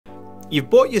You've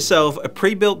bought yourself a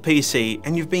pre-built PC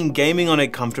and you've been gaming on it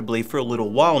comfortably for a little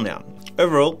while now.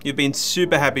 Overall, you've been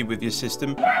super happy with your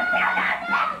system,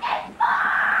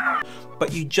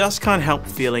 but you just can't help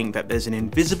feeling that there's an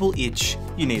invisible itch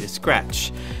you need to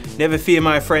scratch. Never fear,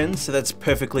 my friends, that's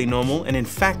perfectly normal, and in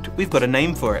fact, we've got a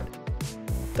name for it.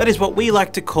 That is what we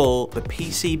like to call the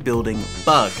PC building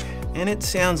bug, and it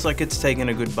sounds like it's taken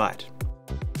a good bite.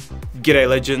 G'day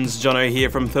legends, Jono here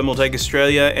from Thermaltake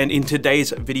Australia, and in today's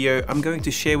video I'm going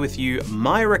to share with you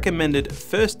my recommended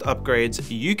first upgrades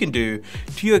you can do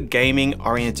to your gaming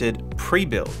oriented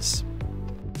pre-builds.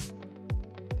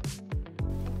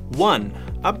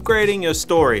 1. Upgrading your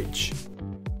storage.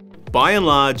 By and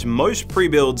large, most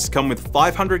pre-builds come with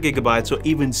 500GB or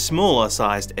even smaller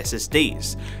sized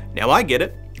SSDs. Now I get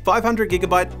it,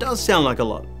 500GB does sound like a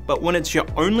lot, but when it's your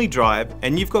only drive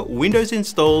and you've got Windows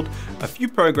installed, a few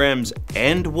programs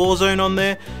and Warzone on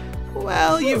there,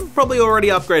 well, you've probably already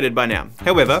upgraded by now.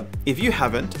 However, if you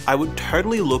haven't, I would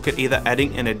totally look at either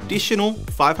adding an additional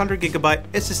 500GB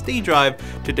SSD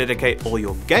drive to dedicate all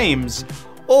your games,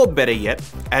 or better yet,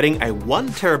 adding a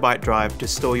 1TB drive to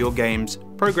store your games,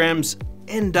 programs,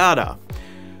 and data.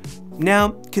 Now,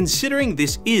 considering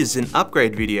this is an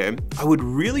upgrade video, I would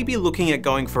really be looking at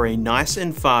going for a nice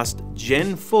and fast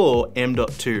Gen 4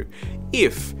 M.2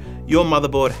 if your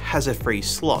motherboard has a free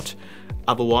slot.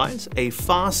 Otherwise, a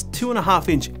fast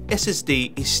 2.5-inch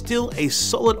SSD is still a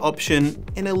solid option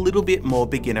and a little bit more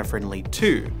beginner friendly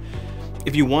too.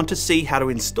 If you want to see how to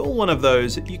install one of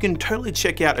those, you can totally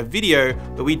check out a video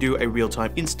where we do a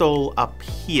real-time install up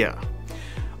here.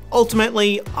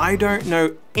 Ultimately, I don't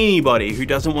know anybody who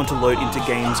doesn't want to load into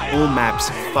games or maps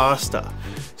faster.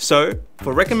 So,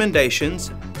 for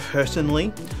recommendations,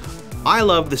 personally, I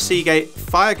love the Seagate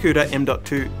Firecuda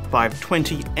M.2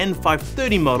 520 and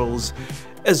 530 models,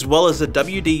 as well as the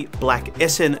WD Black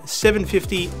SN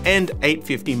 750 and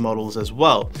 850 models as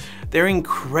well. They're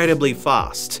incredibly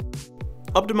fast.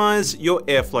 Optimize your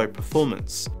airflow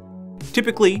performance.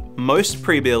 Typically, most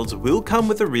pre-builds will come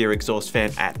with a rear exhaust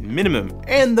fan at minimum,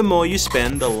 and the more you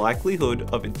spend, the likelihood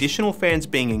of additional fans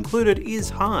being included is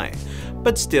high.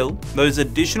 But still, those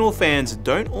additional fans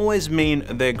don't always mean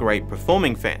they're great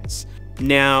performing fans.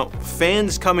 Now,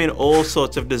 fans come in all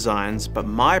sorts of designs, but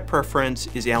my preference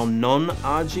is our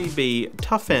non-RGB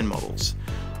tough fan models.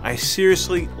 I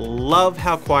seriously love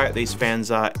how quiet these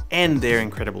fans are and their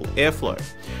incredible airflow.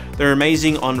 They're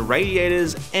amazing on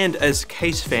radiators and as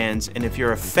case fans, and if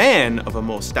you're a fan of a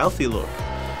more stealthy look,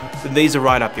 then these are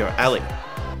right up your alley.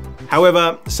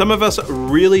 However, some of us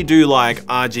really do like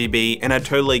RGB, and I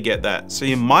totally get that, so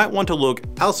you might want to look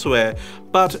elsewhere,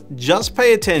 but just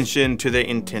pay attention to their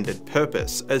intended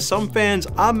purpose, as some fans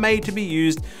are made to be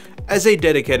used as a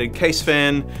dedicated case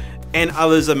fan, and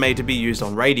others are made to be used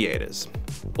on radiators.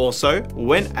 Also,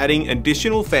 when adding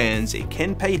additional fans, it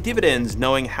can pay dividends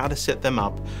knowing how to set them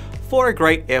up for a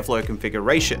great airflow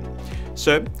configuration.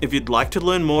 So if you'd like to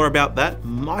learn more about that,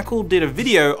 Michael did a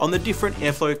video on the different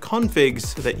airflow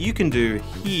configs that you can do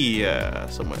here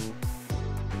somewhere.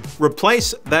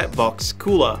 Replace that box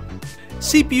cooler.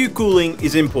 CPU cooling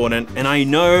is important, and I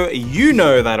know you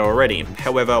know that already.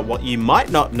 However, what you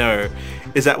might not know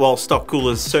is that while stock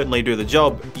coolers certainly do the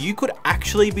job, you could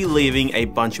actually be leaving a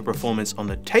bunch of performance on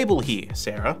the table here,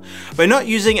 Sarah, by not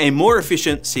using a more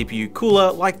efficient CPU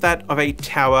cooler like that of a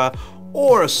tower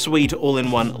or a sweet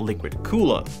all-in-one liquid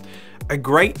cooler. A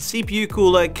great CPU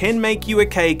cooler can make you a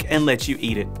cake and let you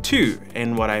eat it too,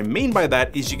 and what I mean by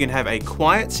that is you can have a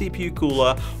quiet CPU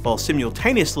cooler while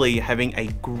simultaneously having a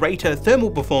greater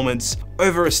thermal performance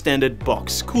over a standard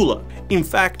box cooler. In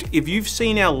fact, if you've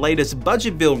seen our latest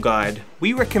budget build guide,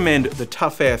 we recommend the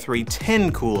ToughAir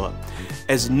 310 cooler,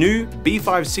 as new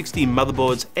B560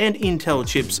 motherboards and Intel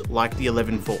chips like the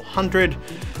 11400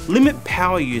 limit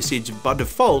power usage by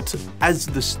default, as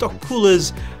the stock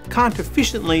coolers can't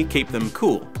efficiently keep them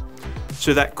cool.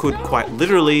 So that could quite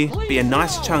literally be a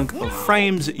nice chunk of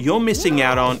frames you're missing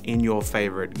out on in your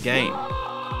favorite game.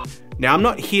 Now, I'm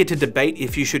not here to debate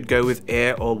if you should go with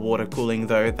air or water cooling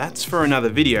though, that's for another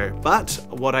video, but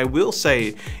what I will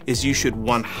say is you should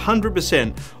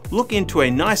 100% look into a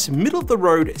nice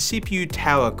middle-of-the-road CPU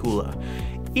tower cooler.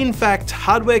 In fact,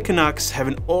 Hardware Canucks have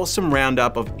an awesome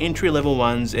roundup of entry-level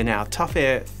ones, and our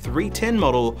ToughAir 310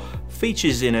 model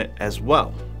features in it as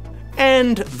well.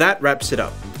 And that wraps it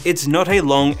up. It's not a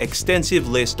long, extensive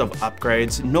list of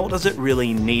upgrades, nor does it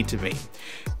really need to be.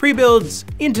 Pre-builds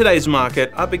in today's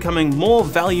market are becoming more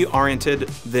value-oriented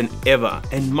than ever,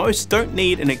 and most don't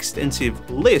need an extensive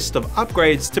list of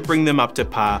upgrades to bring them up to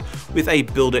par with a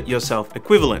build-it-yourself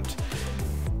equivalent.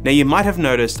 Now, you might have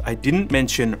noticed I didn't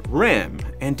mention RAM,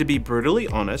 And to be brutally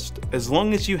honest, as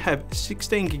long as you have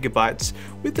 16 gigabytes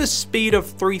with a speed of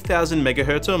 3000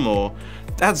 megahertz or more,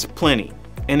 that's plenty.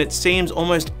 And it seems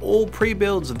almost all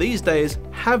pre-builds these days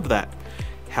have that.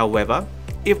 However,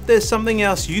 if there's something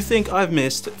else you think I've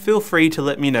missed, feel free to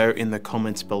let me know in the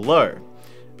comments below.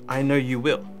 I know you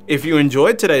will. If you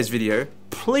enjoyed today's video,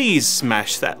 please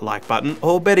smash that like button,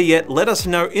 or better yet, let us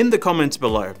know in the comments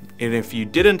below. And if you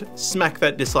didn't, smack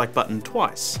that dislike button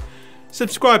twice.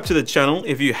 Subscribe to the channel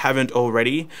if you haven't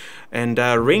already, and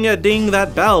ring-a-ding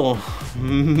that bell.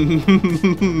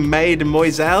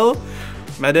 Mademoiselle?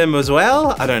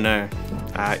 Mademoiselle? I don't know.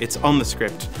 It's on the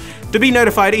script. To be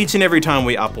notified each and every time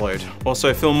we upload.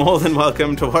 Also feel more than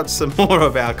welcome to watch some more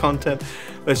of our content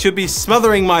that should be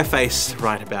smothering my face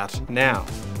right about now.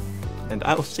 And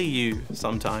I will see you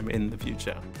sometime in the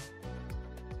future.